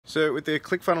So with the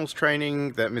ClickFunnels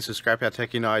training that Mrs. Scrapyard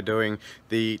Techie and I are doing,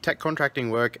 the tech contracting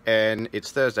work, and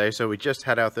it's Thursday, so we just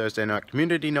had our Thursday night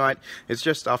community night. It's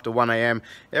just after 1 AM.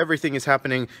 Everything is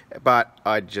happening, but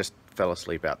I just fell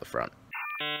asleep out the front.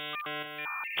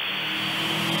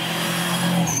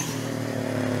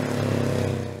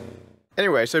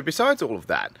 Anyway, so besides all of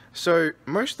that, so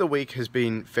most of the week has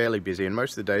been fairly busy, and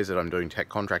most of the days that I'm doing tech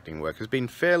contracting work has been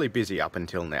fairly busy up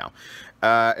until now.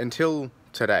 Until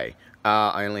today,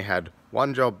 I only had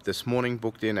one job this morning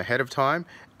booked in ahead of time,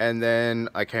 and then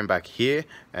I came back here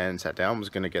and sat down, was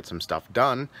going to get some stuff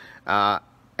done,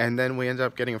 and then we ended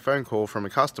up getting a phone call from a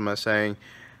customer saying,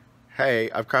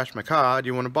 "Hey, I've crashed my car, do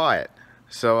you want to buy it?"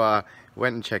 So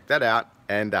went and checked that out,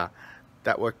 and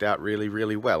that worked out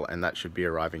really well, and that should be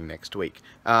arriving next week.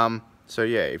 So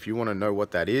yeah, if you want to know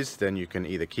what that is, then you can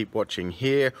either keep watching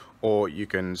here, or you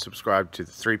can subscribe to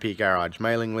the 3P Garage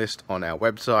mailing list on our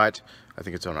website. I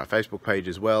think it's on our Facebook page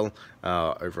as well,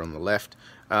 over on the left.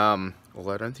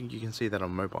 Although I don't think you can see that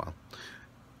on mobile.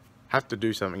 Have to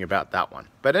do something about that one.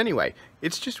 But anyway,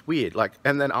 it's just weird.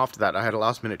 And then after that, I had a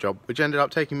last minute job, which ended up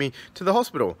taking me to the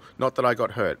hospital. Not that I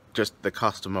got hurt, just the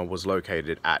customer was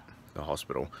located at the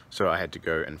hospital, so I had to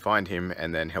go and find him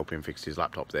and then help him fix his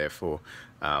laptop there for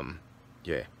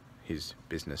yeah, his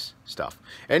business stuff.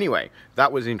 Anyway,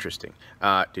 that was interesting.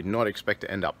 Did not expect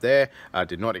to end up there.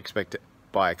 Did not expect to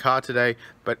buy a car today,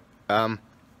 but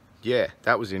yeah,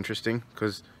 that was interesting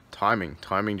because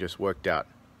timing just worked out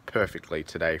perfectly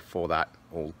today for that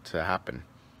all to happen.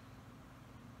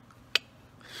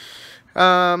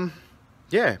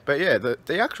 Yeah, but yeah,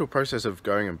 the actual process of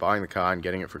going and buying the car and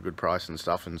getting it for a good price and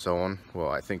stuff and so on, well,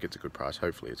 I think it's a good price.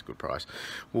 Hopefully it's a good price.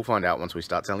 We'll find out once we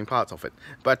start selling parts off it.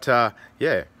 But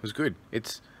yeah, it was good.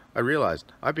 I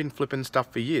realized I've been flipping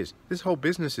stuff for years. This whole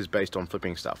business is based on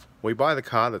flipping stuff. We buy the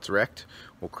car that's wrecked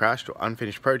or crashed or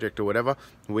unfinished project or whatever.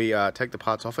 We take the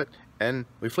parts off it and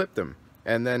we flip them.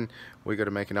 And then we got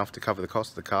to make enough to cover the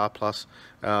cost of the car plus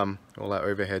all our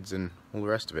overheads and all the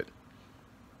rest of it.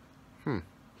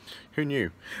 Who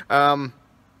knew?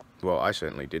 Well, I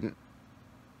certainly didn't.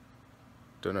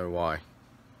 Don't know why.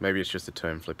 Maybe it's just the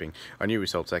term flipping. I knew we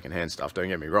sold second-hand stuff, don't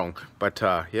get me wrong. But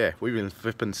yeah, we've been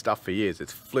flipping stuff for years.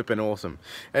 It's flipping awesome.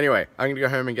 Anyway, I'm going to go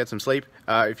home and get some sleep.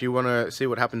 If you want to see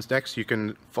what happens next, you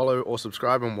can follow or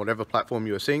subscribe on whatever platform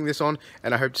you are seeing this on.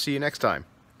 And I hope to see you next time.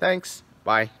 Thanks.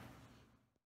 Bye.